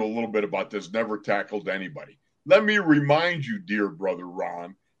argue a little bit about this, never tackled anybody. Let me remind you, dear brother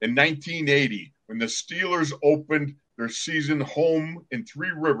Ron, in 1980, when the Steelers opened their season home in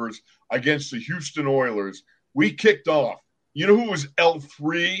Three Rivers against the Houston Oilers, we kicked off. You know who was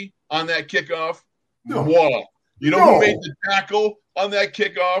L3 on that kickoff? No. Moi. You know who made the tackle on that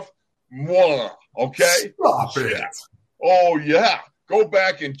kickoff? Moi. Okay? Stop it. Yeah. Oh, yeah. Go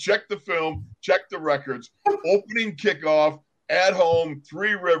back and check the film, check the records. Opening kickoff at home,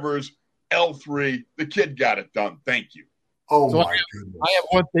 Three Rivers, L3. The kid got it done. Thank you. Oh, so my goodness. I have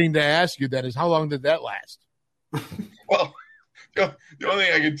one thing to ask you, that is, how long did that last? Well, the only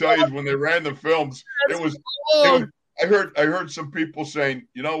thing I can tell you is when they ran the films, I heard some people saying,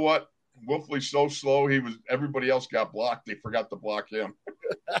 you know what? Wolfley's so slow, everybody else got blocked. They forgot to block him.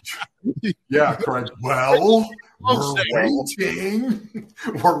 Yeah, correct. Well, we're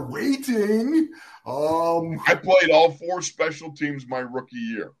waiting. I played all 4 special teams my rookie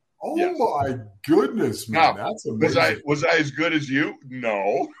year. Oh, yes. My goodness, man. Now, that's amazing. Was I as good as you?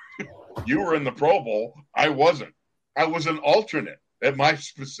 No. You were in the Pro Bowl. I wasn't. I was an alternate at my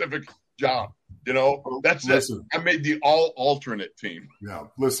specific job. That's listen, it. I made the all-alternate team. Yeah,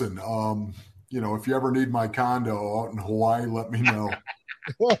 listen, if you ever need my condo out in Hawaii, let me know.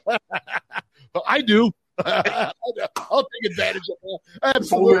 I do. I'll take advantage of that.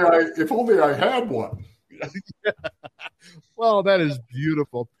 Absolutely. If only I had one. Well, that is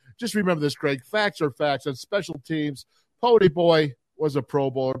beautiful. Just remember this, Craig. Facts are facts. On special teams, Pody Boy was a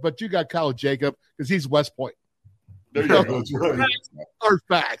Pro Bowler, but you got Kyle Jacob because he's West Point. There you go. That's right. Facts are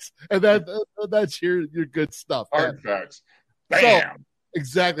facts. And that's your good stuff. Hard facts. Bam. So,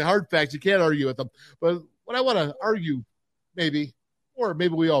 exactly. Hard facts. You can't argue with them. But what I want to argue, maybe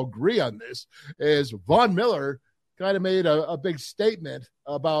we all agree on this, is Von Miller kind of made a big statement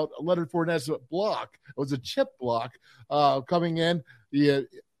about Leonard Fournette's block. It was a chip block coming in. The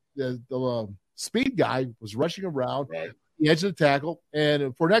speed guy was rushing around. Right. The edge of the tackle,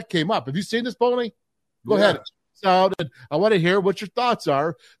 and Fournette came up. Have you seen this, Pony? Go ahead. Out, and I want to hear what your thoughts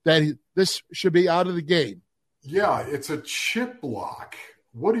are that this should be out of the game. Yeah, it's a chip block.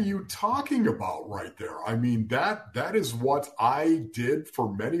 What are you talking about right there? I mean, that is what I did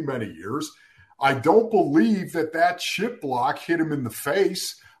for many, many years. I don't believe that chip block hit him in the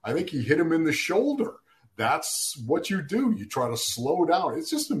face. I think he hit him in the shoulder. That's what you do. You try to slow down. It's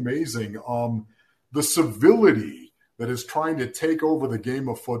just amazing. The civility that is trying to take over the game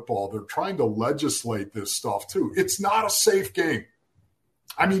of football. They're trying to legislate this stuff too. It's not a safe game.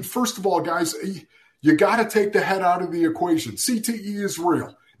 I mean, first of all, guys, you got to take the head out of the equation. CTE is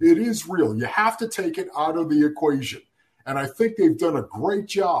real. It is real. You have to take it out of the equation. And I think they've done a great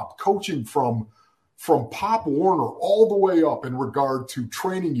job coaching from Pop Warner all the way up in regard to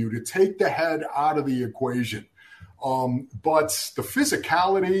training you to take the head out of the equation. But the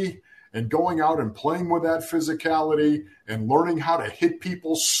physicality and going out and playing with that physicality and learning how to hit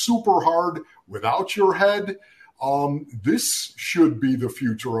people super hard without your head, this should be the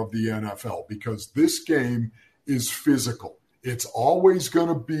future of the NFL because this game is physical. It's always going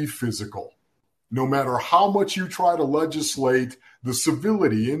to be physical. No matter how much you try to legislate the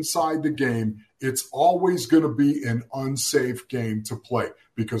civility inside the game, it's always going to be an unsafe game to play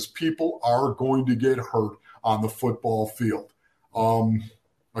because people are going to get hurt on the football field.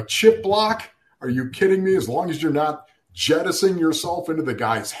 A chip block? Are you kidding me? As long as you're not jettisoning yourself into the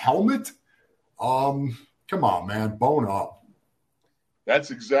guy's helmet? Come on, man, bone up.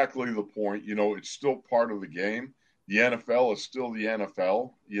 That's exactly the point. It's still part of the game. The NFL is still the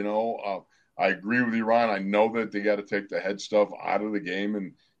NFL. I agree with you, Ron. I know that they got to take the head stuff out of the game.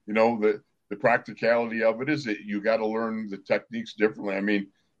 And, the practicality of it is that you got to learn the techniques differently. I mean,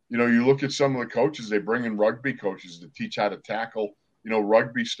 you look at some of the coaches, they bring in rugby coaches to teach how to tackle,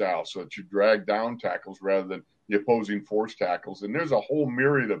 rugby style so that you drag down tackles rather than the opposing force tackles. And there's a whole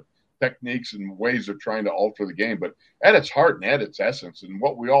myriad of techniques and ways of trying to alter the game. But at its heart and at its essence and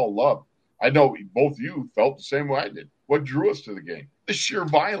what we all love, I know both of you felt the same way I did. What drew us to the game? The sheer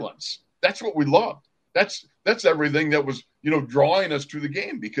violence. That's what we loved. That's everything that was, drawing us to the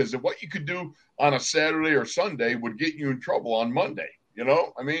game, because of what you could do on a Saturday or Sunday would get you in trouble on Monday.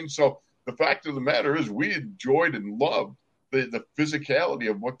 So the fact of the matter is we enjoyed and loved the physicality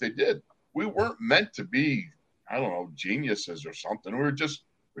of what they did. We weren't meant to be, geniuses or something. We're just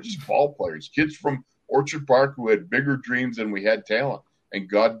ball players, kids from Orchard Park who had bigger dreams than we had talent. And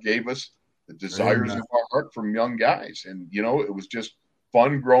God gave us the desires of our heart from young guys. And, it was just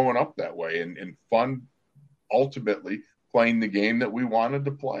fun growing up that way and fun ultimately playing the game that we wanted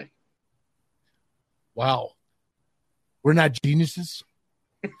to play. Wow. We're not geniuses?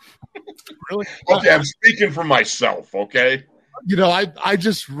 Really? Okay, I'm speaking for myself, okay? I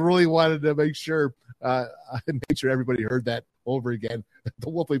just really wanted to make sure everybody heard that over again. The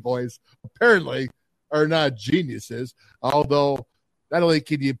Wolfley boys apparently are not geniuses, although not only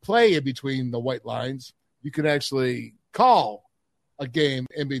can you play in between the white lines, you can actually call a game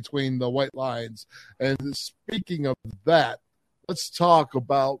in between the white lines. And speaking of that, let's talk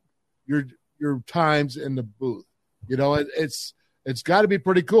about your times in the booth. It's got to be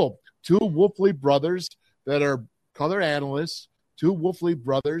pretty cool. Two Wolfley brothers that are color analysts, two Wolfley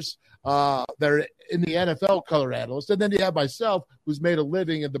brothers that are in the NFL color analysts. And then you have myself, who's made a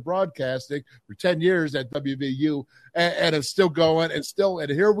living in the broadcasting for 10 years at WVU and is still going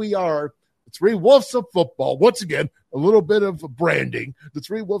and here we are, the Three Wolves of Football. Once again, a little bit of branding, the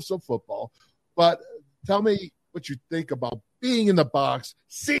Three Wolves of Football. But tell me what you think about being in the box,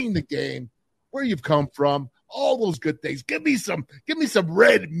 seeing the game, where you've come from, all those good things. Give me some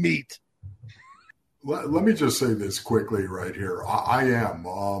red meat. Let me just say this quickly right here. I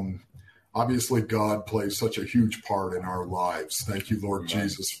am. Obviously, God plays such a huge part in our lives. Thank you, Lord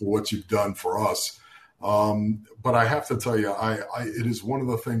Jesus, for what you've done for us. But I have to tell you, it is one of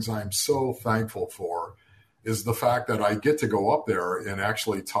the things I'm so thankful for is the fact that I get to go up there and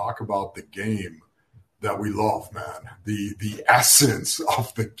actually talk about the game that we love, man. The essence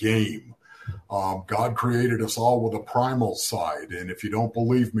of the game. God created us all with a primal side. And if you don't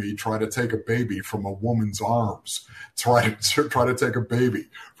believe me, try to take a baby from a woman's arms. Try to take a baby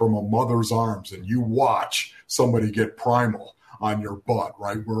from a mother's arms and you watch somebody get primal on your butt,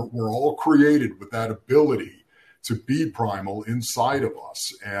 right? We're all created with that ability to be primal inside of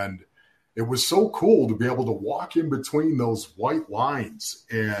us. And it was so cool to be able to walk in between those white lines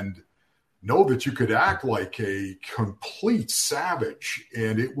and know that you could act like a complete savage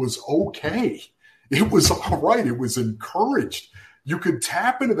and it was okay. It was all right. It was encouraged. You could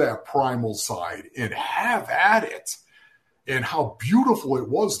tap into that primal side and have at it. And how beautiful it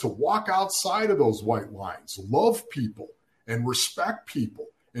was to walk outside of those white lines, love people and respect people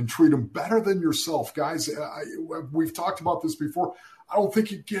and treat them better than yourself. Guys, we've talked about this before. I don't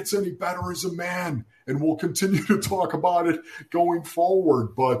think it gets any better as a man, and we'll continue to talk about it going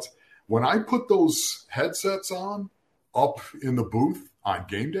forward. But when I put those headsets on up in the booth on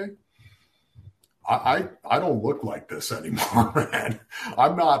game day, I don't look like this anymore, man.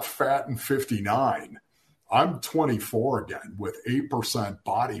 I'm not fat and 59. I'm 24 again with 8%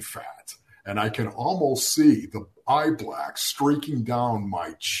 body fat, and I can almost see the eye black streaking down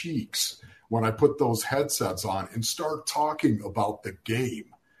my cheeks when I put those headsets on and start talking about the game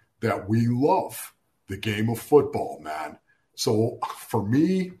that we love, the game of football, man. So for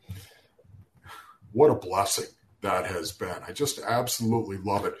me, what a blessing that has been. I just absolutely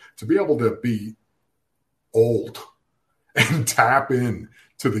love it. To be able to be old and tap in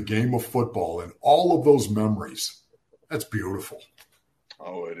to the game of football and all of those memories, that's beautiful.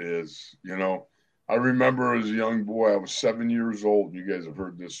 Oh, it is. I remember as a young boy, I was 7 years old. You guys have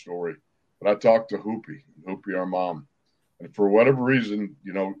heard this story. But I talked to Hoopy, our mom. And for whatever reason,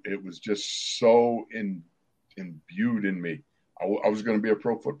 it was just so imbued in me. I was going to be a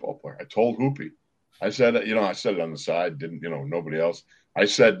pro football player. I told Hoopy, I said it on the side, didn't, nobody else. I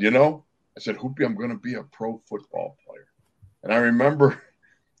said, Hoopy, I'm going to be a pro football player. And I remember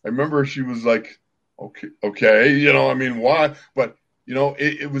she was like, okay, why? But,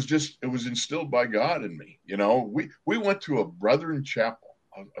 it was instilled by God in me. We went to a Brethren chapel,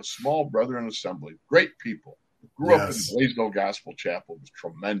 a small Brethren assembly, great people. Grew up in Blaisdell Gospel Chapel. It was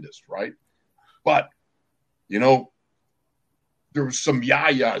tremendous, right? But, there was some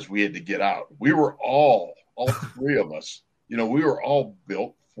yayas we had to get out. We were all three of us, we were all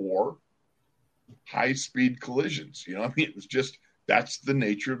built for high-speed collisions. It was just, that's the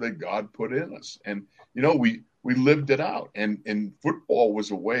nature that God put in us. And, we lived it out. And football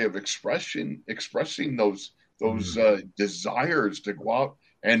was a way of expressing those desires to go out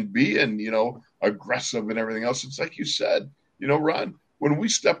and be aggressive and everything else. It's like you said, Ron, when we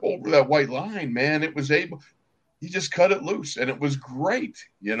step over that white line, man, he just cut it loose and it was great,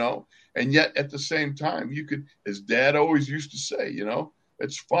 and yet at the same time, you could, as Dad always used to say,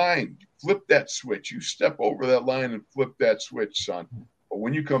 it's fine. Flip that switch. You step over that line and flip that switch, son. But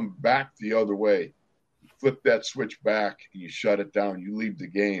when you come back the other way, you flip that switch back and you shut it down. You leave the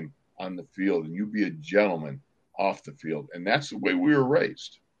game on the field and you be a gentleman off the field. And that's the way we were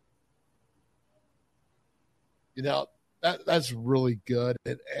raised. That's really good.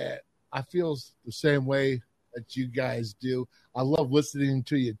 And I feel the same way that you guys do. I love listening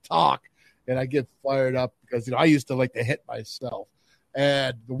to you talk, and I get fired up because, I used to like to hit myself.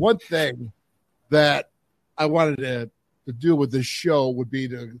 And the one thing that I wanted to do with this show would be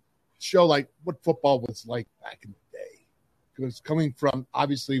to show like what football was like back in the day. Because coming from,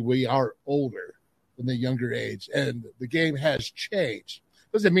 obviously we are older than the younger age, and the game has changed.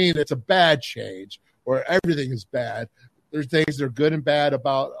 Doesn't mean it's a bad change or everything is bad. There's things that are good and bad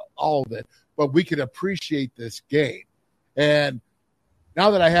about all of it, but we can appreciate this game. And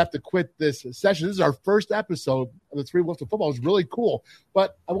now that I have to quit this session, this is our first episode of the Three Wolves of Football. It's really cool,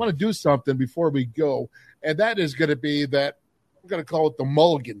 but I want to do something before we go, and that is going to be that we're going to call it the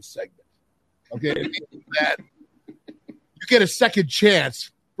Mulligan segment. Okay, that you get a second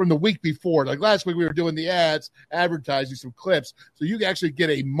chance from the week before. Like last week, we were doing the ads, advertising some clips, so you actually get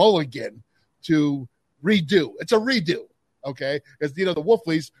a mulligan to redo. It's a redo, okay? Because, the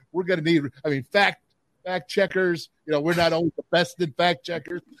Wolfleys, we're going to need, fact checkers. We're not always the best in fact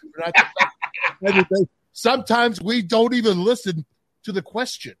checkers. We're not the best in everything. Sometimes we don't even listen to the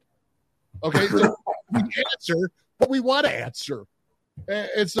question, okay? So we answer what we want to answer.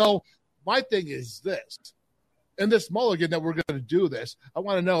 And so my thing is this. In this mulligan that we're going to do this, I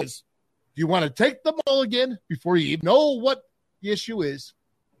want to know is, do you want to take the mulligan before you even know what the issue is,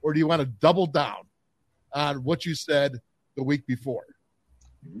 or do you want to double down on what you said the week before?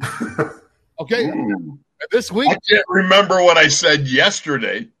 Okay. Ooh. This week, I can't remember what I said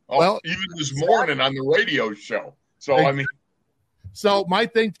yesterday. Well, even this morning on the radio show. So, So my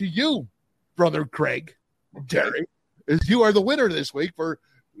thing to you, Brother Craig, Terry, is you are the winner this week for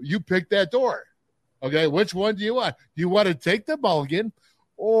you picked that door. Okay, which one do you want? Do you want to take the mulligan,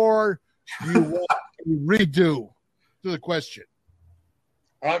 or do you want to redo to the question?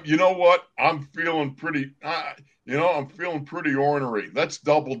 You know what? I'm feeling pretty. I'm feeling pretty ornery. Let's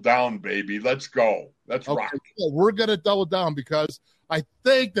double down, baby. Let's go. Let's rock. Well, we're going to double down because I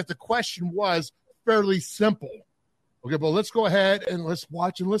think that the question was fairly simple. Okay, but let's go ahead and let's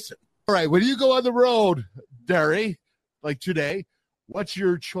watch and listen. All right, when you go on the road, Derry, like today, what's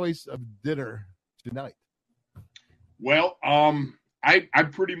your choice of dinner tonight? Well, I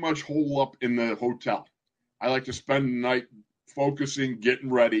pretty much hole up in the hotel. I like to spend the night focusing, getting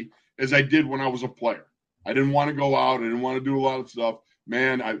ready, as I did when I was a player. I didn't want to go out. I didn't want to do a lot of stuff.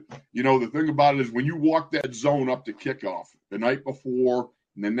 Man, the thing about it is when you walk that zone up to kickoff the night before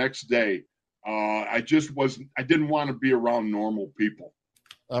and the next day, I didn't want to be around normal people.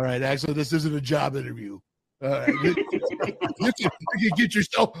 All right, actually, this isn't a job interview. All right. You can get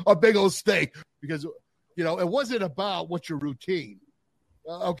yourself a big old steak because, it wasn't about what's your routine.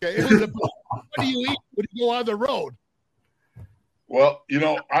 Okay, it was about what do you eat when you go on the road? Well,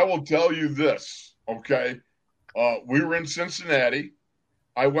 I will tell you this, okay? We were in Cincinnati.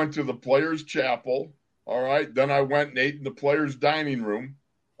 I went to the Players' Chapel, all right? Then I went and ate in the Players' Dining Room,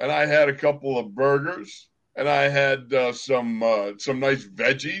 and I had a couple of burgers, and I had some nice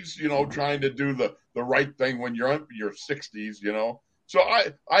veggies, trying to do the right thing when you're in your 60s, So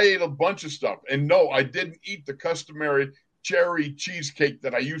I ate a bunch of stuff. And no, I didn't eat the customary cherry cheesecake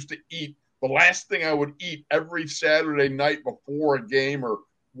that I used to eat. The last thing I would eat every Saturday night before a game or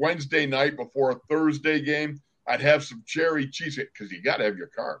Wednesday night before a Thursday game, I'd have some cherry cheesecake because you got to have your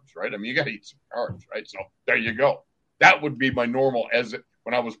carbs, right? You got to eat some carbs, right? So there you go. That would be my normal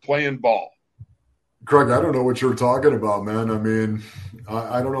when I was playing ball. Craig, I don't know what you're talking about, man. I mean,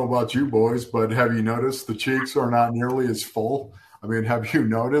 I don't know about you boys, but have you noticed the cheeks are not nearly as full? I mean, have you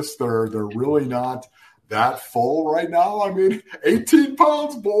noticed they're really not that full right now? I mean, 18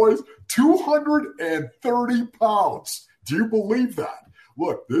 pounds, boys, 230 pounds. Do you believe that?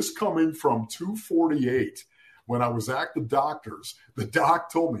 Look, this coming from 248. When I was at the doctor's, the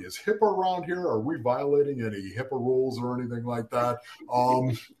doc told me, is HIPAA around here? Are we violating any HIPAA rules or anything like that?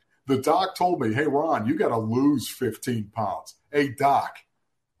 The doc told me, hey, Ron, you got to lose 15 pounds. Hey, doc,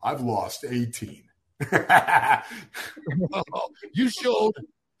 I've lost 18. You showed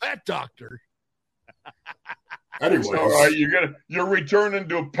that doctor. Anyways. All right, you're returning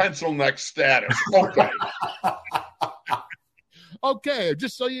to a pencil neck status. Okay. Okay,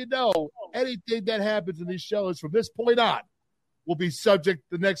 just so you know, anything that happens in these shows from this point on will be subject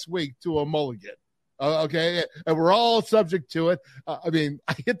the next week to a mulligan. Okay, and we're all subject to it. I mean,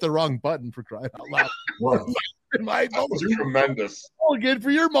 I hit the wrong button for crying out loud. What? That was tremendous. Mulligan for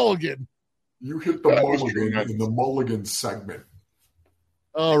your mulligan. You hit the mulligan in the mulligan segment.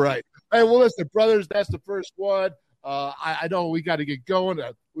 All right. Hey, well, listen, brothers, that's the first one. I know we got to get going.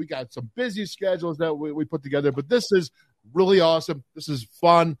 We got some busy schedules that we put together, but this is really awesome. This is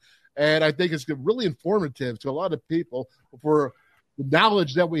fun, and I think it's really informative to a lot of people for the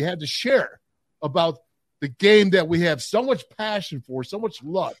knowledge that we had to share about the game that we have so much passion for, so much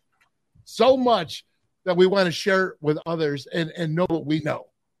love, so much that we want to share with others and know what we know.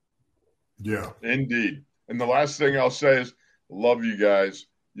 Yeah. Indeed. And the last thing I'll say is love you guys.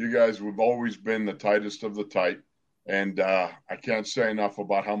 You guys have always been the tightest of the tight. And I can't say enough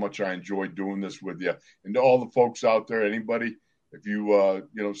about how much I enjoy doing this with you. And to all the folks out there, anybody, if you,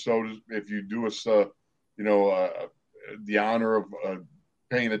 if you do us, the honor of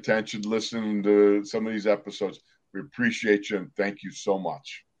paying attention, listening to some of these episodes, we appreciate you and thank you so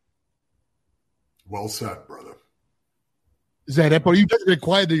much. Well said, brother. Is that it? But you've been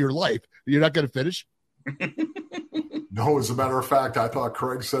quiet in your life. You're not going to finish? No, as a matter of fact, I thought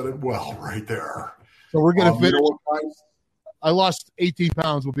Craig said it well right there. So we're going to finish. You know what, guys? I lost 18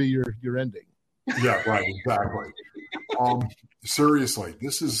 pounds will be your ending. Yeah, right, exactly. Seriously,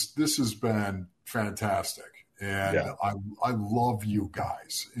 this has been fantastic. And yeah. I love you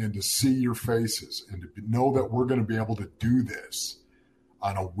guys, and to see your faces and to know that we're going to be able to do this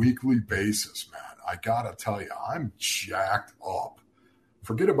on a weekly basis, man. I got to tell you, I'm jacked up.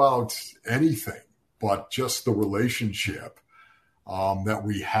 Forget about anything but just the relationship that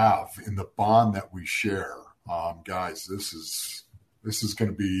we have in the bond that we share. Guys, this is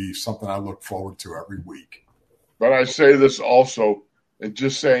going to be something I look forward to every week. But I say this also, and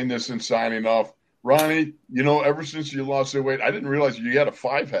just saying this and signing off, Ronnie, ever since you lost the weight, I didn't realize you had a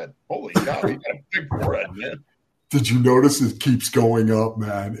 5 head. Holy cow, you got a big forehead, man. Did you notice it keeps going up,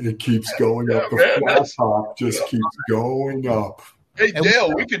 man? It keeps going up. The flat top just keeps going up. Hey,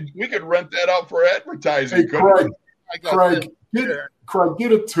 Dale, we could rent that out for advertising. Hey, Craig,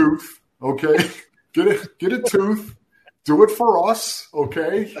 get a tooth, okay? Get a tooth. Do it for us,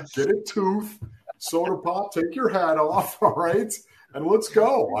 okay? Get a tooth. Soda pop, take your hat off, all right? And let's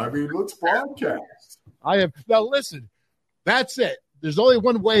go. I mean, let's broadcast. Now, listen, that's it. There's only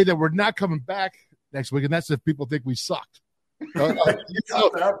one way that we're not coming back next week, and that's if people think we sucked. You got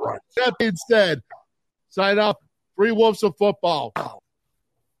that right. That being said, sign up. 3 Wolves of Football.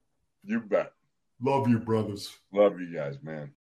 You bet. Love you, brothers. Love you guys, man.